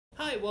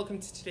Hi, welcome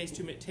to today's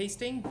 2-minute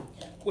tasting.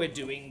 We're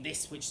doing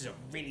this, which is a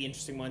really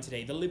interesting one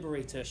today. The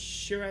Liberator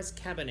Shiraz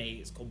Cabernet.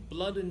 It's called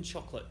Blood and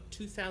Chocolate,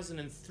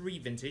 2003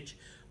 vintage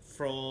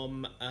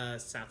from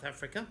South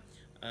Africa.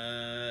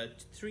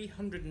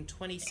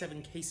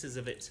 327 cases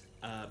of it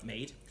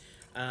made.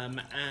 A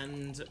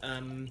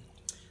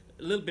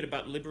little bit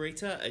about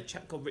Liberator. A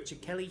chap called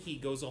Richard Kelly, he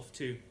goes off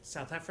to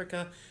South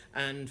Africa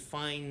and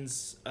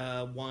finds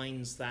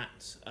wines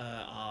that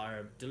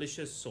are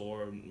delicious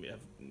or,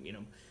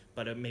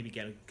 but are maybe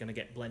going to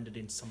get blended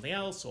into something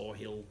else, or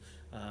he'll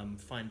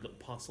find little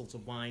parcels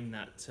of wine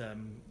that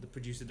the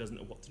producer doesn't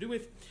know what to do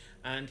with,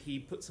 and he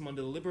puts them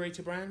under the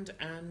Liberator brand,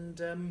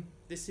 and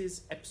this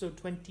is episode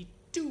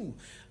 22.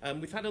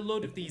 We've had a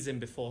load of these in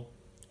before.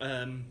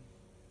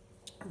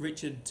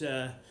 Richard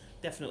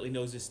definitely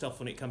knows his stuff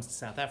when it comes to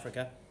South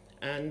Africa,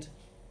 and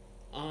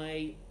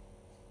I've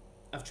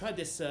tried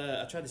this.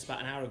 I tried this about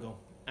an hour ago,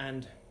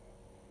 and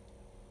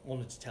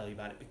wanted to tell you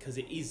about it because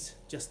it is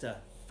just a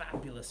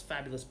fabulous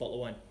bottle of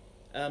wine.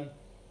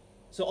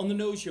 So on the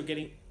nose, you're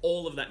getting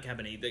all of that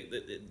Cabernet.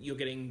 You're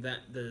getting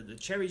the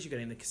cherries. You're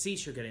getting the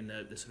cassis. You're getting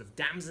the sort of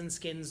damson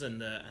skins and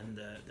the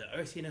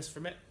earthiness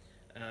from it.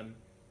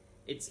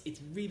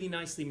 It's really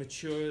nicely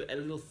mature, a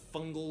little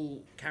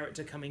fungal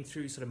character coming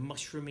through, sort of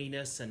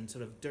mushroominess and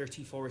sort of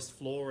dirty forest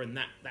floor and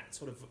that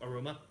sort of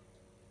aroma.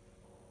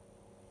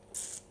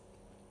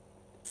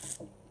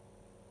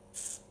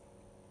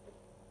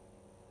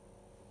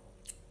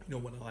 You know,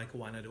 when I like a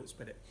wine, I don't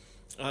spit it.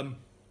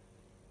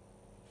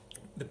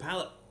 The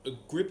palate, a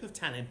grip of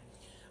tannin,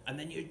 and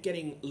then you're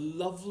getting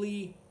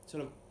lovely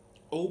sort of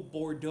old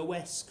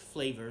Bordeaux-esque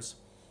flavors,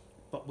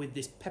 but with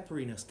this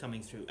pepperiness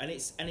coming through, and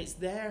it's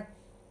there.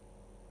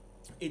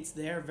 It's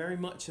there very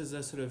much as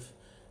a sort of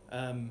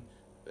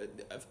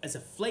as a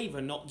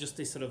flavor, not just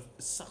this sort of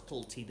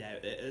subtlety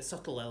there, a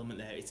subtle element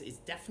there. It's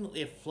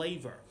definitely a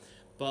flavor,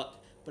 but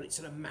it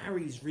sort of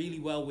marries really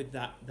well with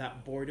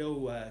that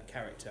Bordeaux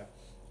character.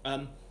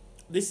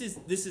 This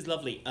is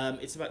lovely.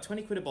 It's about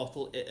 20 quid a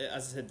bottle.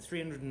 As I said,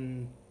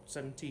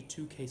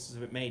 372 cases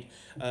of it made.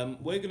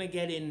 We're gonna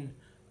get in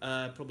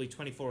probably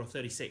 24 or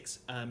 36.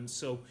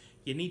 So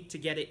you need to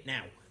get it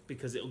now,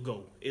 because it'll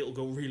go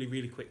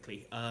really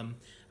quickly.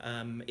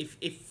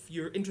 If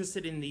you're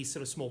interested in these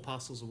sort of small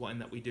parcels of wine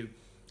that we do,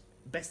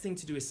 best thing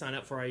to do is sign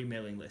up for our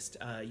emailing list.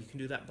 You can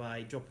do that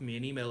by dropping me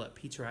an email at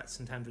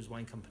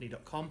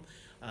peter@standrewswinecompany.com,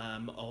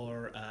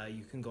 or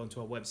you can go onto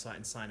our website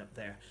and sign up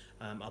there.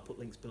 I'll put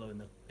links below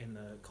in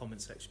the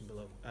comment section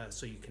below,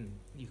 so you can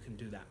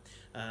do that.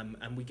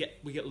 And we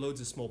get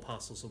loads of small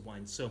parcels of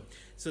wine. So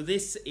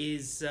this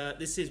is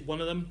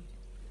one of them.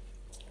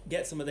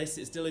 Get some of this.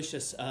 It's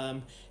delicious.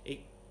 I'm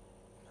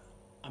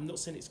not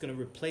saying it's going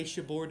to replace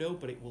your Bordeaux,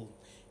 but it will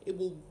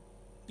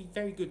be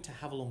very good to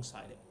have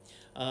alongside it.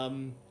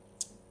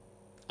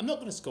 I'm not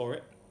going to score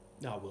it.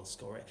 No, I will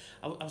score it.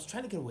 I was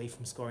trying to get away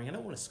from scoring. I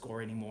don't want to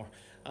score anymore.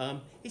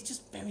 It's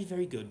just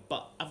very good,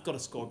 but I've got to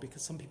score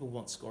because some people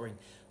want scoring.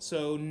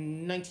 So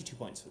 92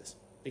 points for this,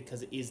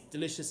 because it is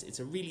delicious. It's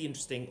a really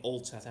interesting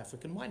old South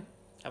African wine.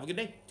 Have a good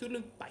day.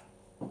 Toodaloo. Bye.